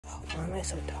Why am I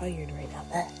so tired right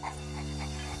now?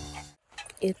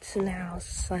 It's now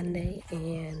Sunday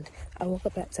and I woke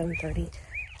up at 7:30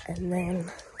 and then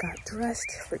got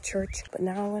dressed for church. But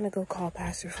now I'm gonna go call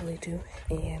Pastor Felitu,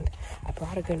 and I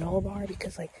brought a granola bar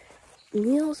because like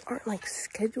meals aren't like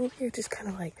scheduled here. It's just kind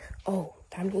of like, oh,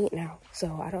 time to eat now.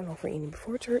 So I don't know if we're eating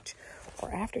before church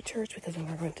or after church because then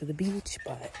we're going to the beach,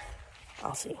 but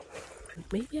I'll see.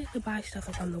 Maybe I could buy stuff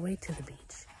like on the way to the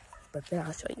beach, but then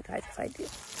I'll show you guys if I do.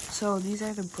 So these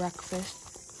are the breakfast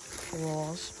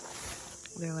rolls.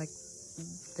 They're like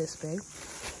this big.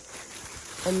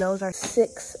 And those are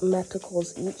 6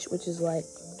 meticals each, which is like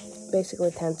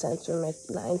basically 10 cents or 9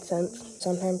 cents.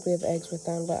 Sometimes we have eggs with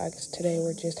them, but I guess today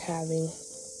we're just having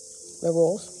the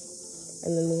rolls.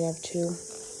 And then we have 2.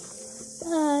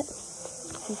 But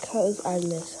because I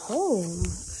miss home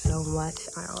so much,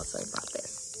 I also brought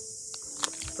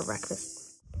this for breakfast.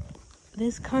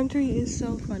 This country is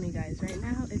so funny, guys. Right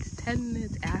now, it's 10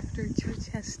 minutes after church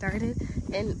has started,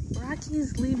 and Rocky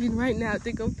is leaving right now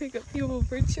to go pick up people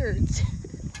for church.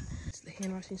 It's the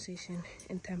hand washing station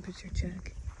and temperature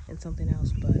check and something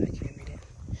else, but I can't read it.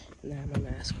 And then I have my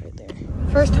mask right there.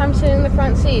 First time sitting in the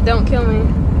front seat. Don't kill me.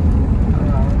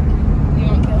 You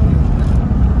won't kill me.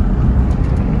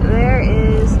 There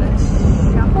is the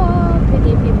shop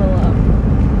picking people up.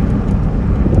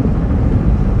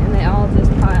 And they all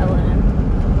just pile in.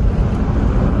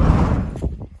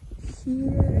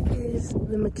 Here is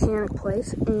the mechanic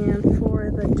place, and for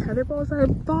the tether balls I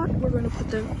bought, we're going to put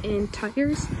them in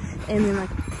tires and then like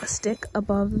a stick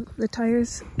above the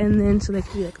tires, and then so they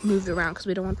can be like moved around because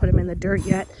we don't want to put them in the dirt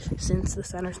yet since the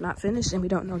center's not finished and we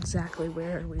don't know exactly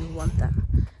where we want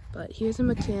them. But here's a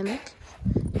mechanic,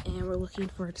 and we're looking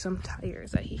for some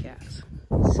tires that he has.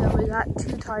 So we got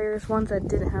 2 tires, ones that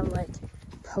didn't have like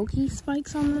pokey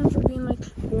spikes on them for being like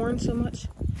worn so much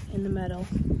in the metal.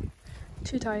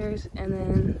 2 tires, and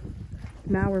then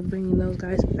now we're bringing those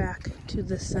guys back to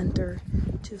the center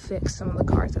to fix some of the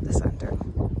cars at the center.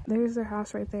 There's their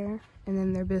house right there, and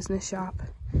then their business shop,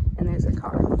 and there's their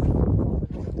car.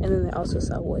 And then they also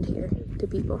sell wood here to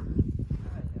people.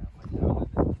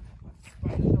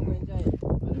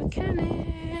 Mechanic!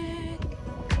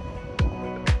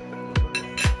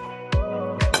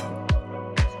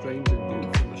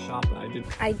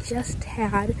 I just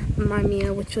had my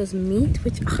meal, which was meat,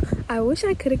 which I wish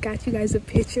I could have got you guys a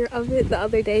picture of it the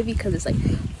other day because it's like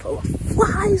full of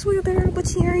flies where they're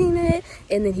butchering it,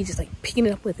 and then he's just like picking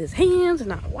it up with his hands and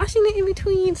not washing it in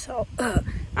between. So I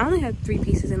only had 3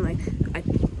 pieces, and like I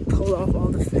pulled off all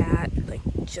the fat, like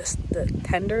just the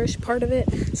tenderish part of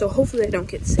it. So hopefully I don't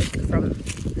get sick from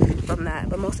that.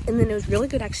 But and then it was really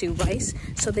good actually, rice.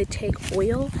 So they take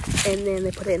oil and then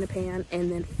they put it in a pan and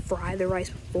then fry the rice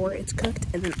before it's cooked,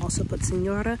 and then also put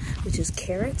senora, which is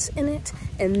carrots, in it,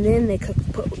 and then they put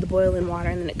the boil in water,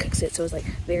 and then it cooks it, so it's like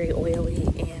very oily.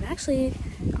 And actually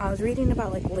I was reading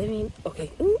about like living,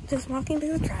 okay, just walking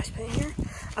through the trash bin here.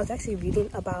 I was actually reading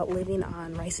about living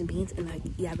on rice and beans, and like,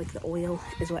 yeah, like the oil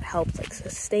is what helps like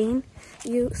sustain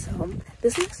you. So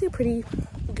this is actually a pretty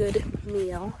good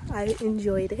meal. I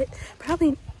enjoyed it.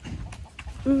 Probably,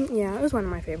 yeah, it was one of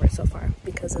my favorites so far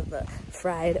because of the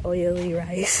fried oily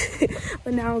rice.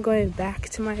 But now I'm going back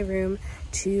to my room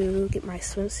to get my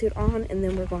swimsuit on, and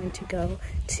then we're going to go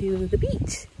to the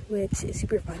beach, which is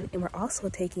super fun. And we're also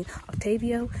taking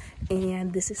Octavio,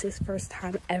 and this is his first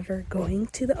time ever going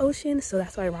to the ocean, so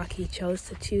that's why Rocky chose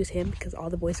to choose him, because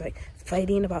all the boys are like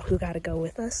fighting about who got to go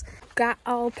with us. Got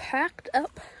all packed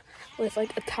up with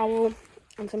like a towel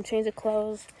and some change of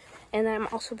clothes, and then I'm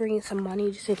also bringing some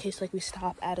money just in case like we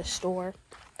stop at a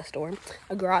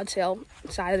garage sale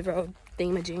side of the road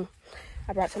thingamajig.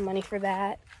 I brought some money for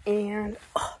that. And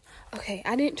okay,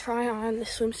 I didn't try on the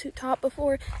swimsuit top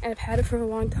before, and I've had it for a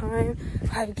long time.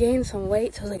 I've gained some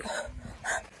weight, so I was like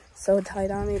so tight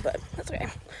on me, but that's okay.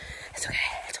 It's okay.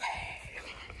 It's okay.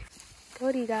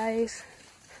 Goaty, guys,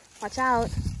 watch out.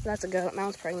 That's a goat. Now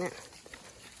it's pregnant.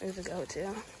 There's a goat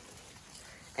too.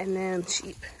 And then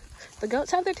sheep. The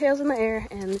goats have their tails in the air,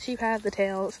 and the sheep have the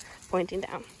tails pointing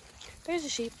down. There's a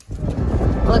sheep.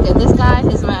 Look at this guy,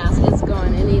 his mask. It's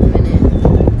going any minute.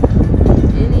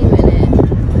 Any minute.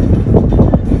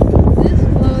 This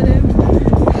floated.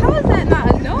 How is that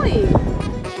not annoying?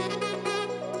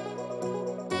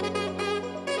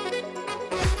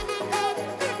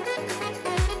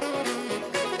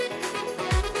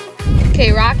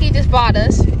 Okay, Rocky just bought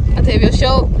us. Octavio,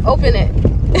 open it.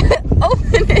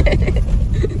 Open it.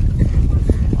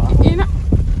 You know,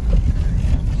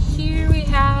 here we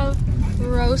have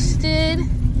roasted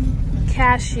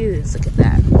cashews. Look at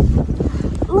that.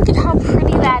 Look at how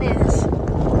pretty that is.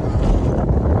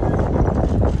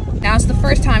 Now it's the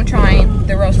first time time trying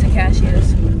the roasted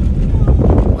cashews.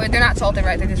 Wait, they're not salted,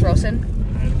 right? They're just roasted?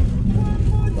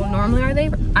 Well, normally are they?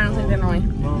 I don't think they're normally.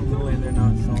 Normally they're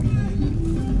not salted.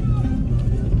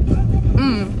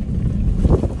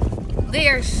 They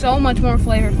are so much more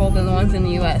flavorful than the ones in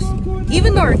the US.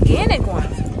 Even the organic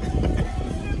ones.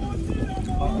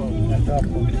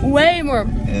 Way more.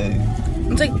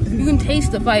 It's like you can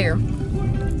taste the fire.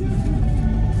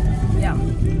 Yeah.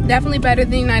 Definitely better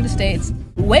than the United States.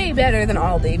 Way better than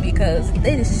Aldi because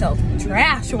they just sell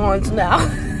trash ones now.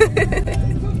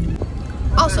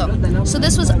 Also, so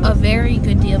this was a very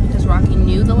good deal because Rocky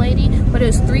knew the lady, but it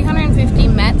was 350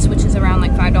 Mets, which is around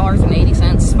like $5.80,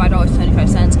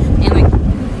 $5.75, and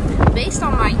like based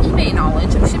on my eBay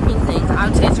knowledge of shipping things, I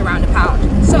would say it's around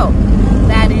 £1. So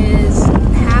that is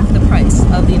half the price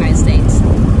of the United States,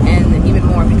 and even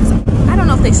more because I don't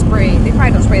know if they spray. They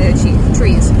probably don't spray their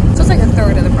trees, so it's like a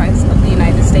third of the price of the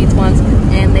United States ones,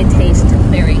 and they taste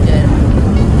very good.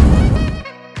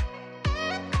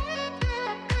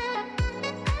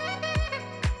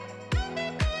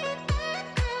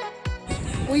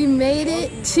 We made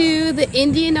it to the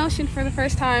Indian Ocean for the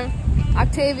first time.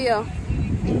 Octavio,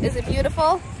 is it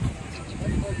beautiful?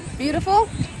 Beautiful?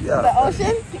 Yeah. The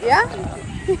ocean? Yeah?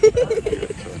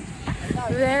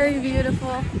 Very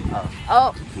beautiful.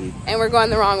 Oh, and we're going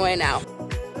the wrong way now.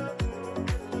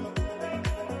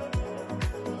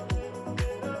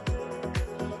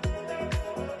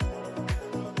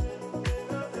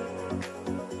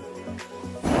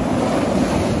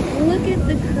 Look at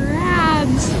the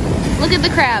crabs. Look at the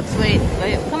crabs. Wait,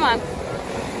 come on.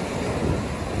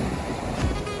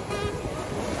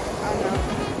 Oh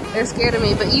no. They're scared of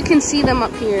me, but you can see them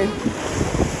up here.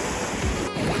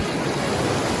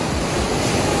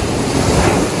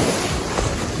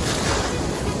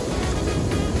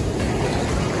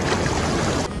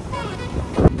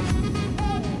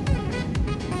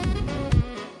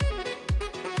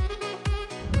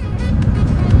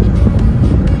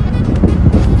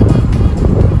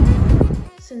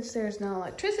 Since there's no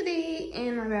electricity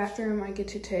in my bathroom, I get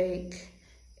to take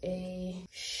a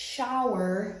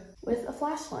shower with a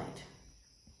flashlight.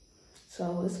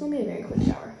 So it's gonna be a very quick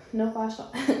shower. No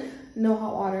flashlight, no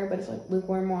hot water, but it's like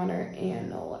lukewarm water and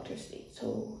no electricity.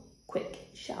 So quick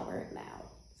shower now.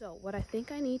 So what I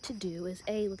think I need to do is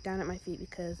A, look down at my feet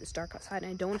because it's dark outside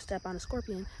and I don't want to step on a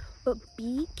scorpion, but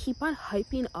B, keep on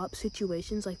hyping up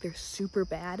situations like they're super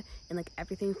bad and like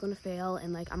everything's going to fail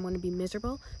and like I'm going to be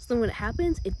miserable. So then when it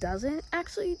happens, it doesn't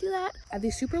actually do that. I have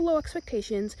these super low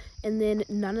expectations and then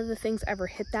none of the things ever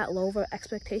hit that low of an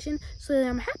expectation. So then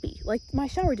I'm happy. Like my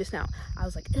shower just now. I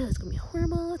was like, it's going to be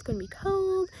horrible. It's going to be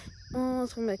cold. Oh,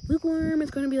 it's gonna be like lukewarm,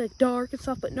 it's gonna be like dark and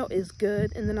stuff, but no, it's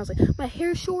good. And then I was like, my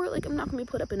hair's short, like I'm not gonna be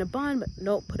put up in a bun, but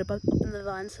nope, put it up in the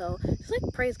bun. So just like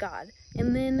praise God.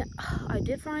 And then I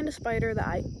did find a spider that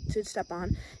I should step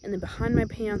on, and then behind my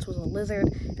pants was a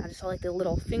lizard, and I just saw like the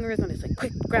little fingers and I just like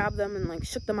quick grabbed them and like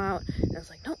shook them out. And I was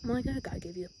like, nope, my God, God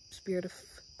gave you a spirit of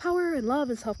power and love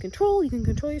and self-control. You can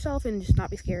control yourself and just not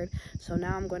be scared. So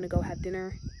now I'm going to go have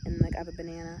dinner and like I have a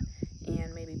banana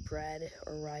and maybe bread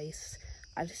or rice.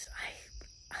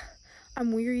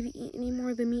 I'm weary to eat any more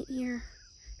of the meat here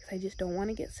because I just don't want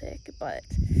to get sick, but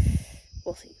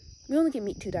we'll see. We only get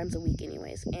meat 2 times a week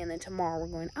anyways, and then tomorrow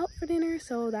we're going out for dinner,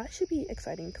 so that should be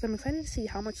exciting because I'm excited to see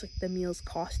how much like the meals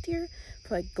cost here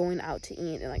for like going out to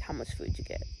eat and like how much food you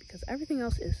get because everything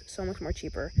else is so much more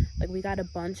cheaper. Like we got a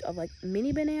bunch of like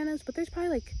mini bananas, but there's probably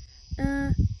like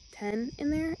 10 in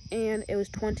there, and it was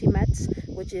 20 Mets,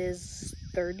 which is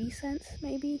 30 cents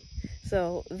maybe.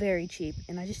 So very cheap,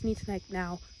 and I just need to like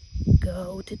now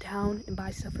go to town and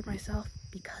buy stuff for myself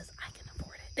because I can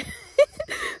afford it.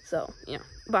 So yeah,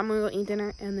 but I'm gonna go eat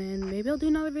dinner and then maybe I'll do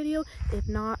another video. If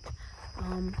not,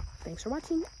 thanks for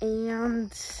watching,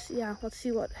 and yeah, let's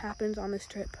see what happens on this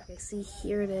trip. Okay, see,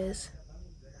 here it is.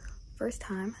 First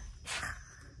time.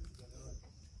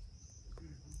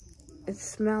 It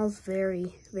smells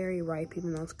very, very ripe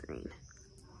even though it's green.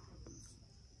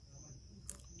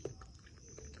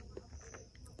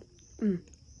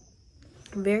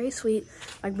 Very sweet,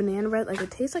 like banana bread. Like it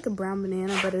tastes like a brown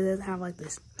banana, but it doesn't have like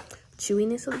this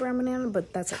chewiness of the brown banana,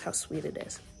 but that's like how sweet it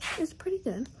is. It's pretty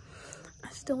good.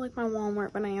 I still like my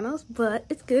Walmart bananas, but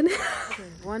it's good. Okay,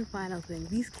 one final thing.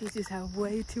 These kids just have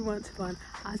way too much fun.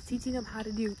 I was teaching them how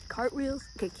to do cartwheels.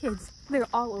 Okay, kids, they're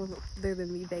all over there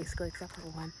than me basically, except for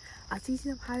one. I was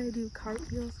teaching them how to do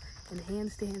cartwheels and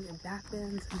handstands and back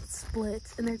bends and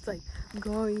splits, and they're just like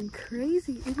going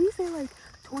crazy. And these are like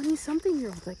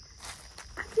 20-something-year-olds. Like,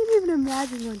 I can't even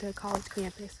imagine going to a college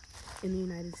campus in the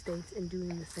United States and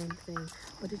doing the same thing.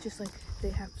 But it's just like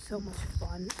they have so much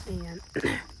fun, and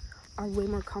are way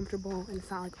more comfortable, and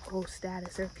it's not like, oh,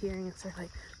 status or appearance or like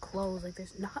clothes. Like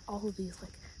there's not all of these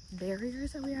like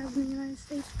barriers that we have in the United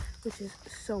States, which is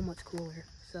so much cooler.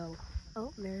 So,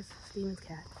 oh, there's Steven's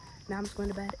cat. Now I'm just going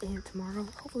to bed, and tomorrow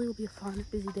hopefully will be a fun,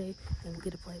 busy day, and we'll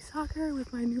get to play soccer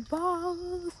with my new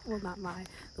balls. Well, not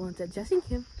the ones that Jesse and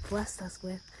Kim blessed us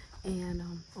with, and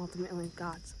ultimately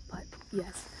God's. But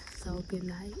yes, so good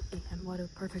night, and what a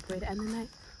perfect way to end the night.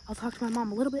 I'll talk to my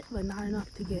mom a little bit, but not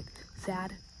enough to get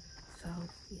sad. So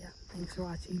yeah, thanks for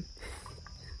watching.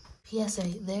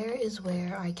 PSA, there is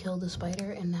where I killed the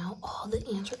spider, and now all the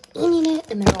ants are eating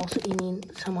it, and they're also eating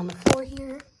some on the floor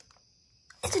here.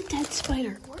 It's a dead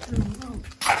spider. What in the world?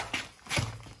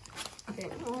 Okay,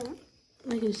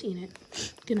 I can just eat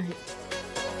it. Good night.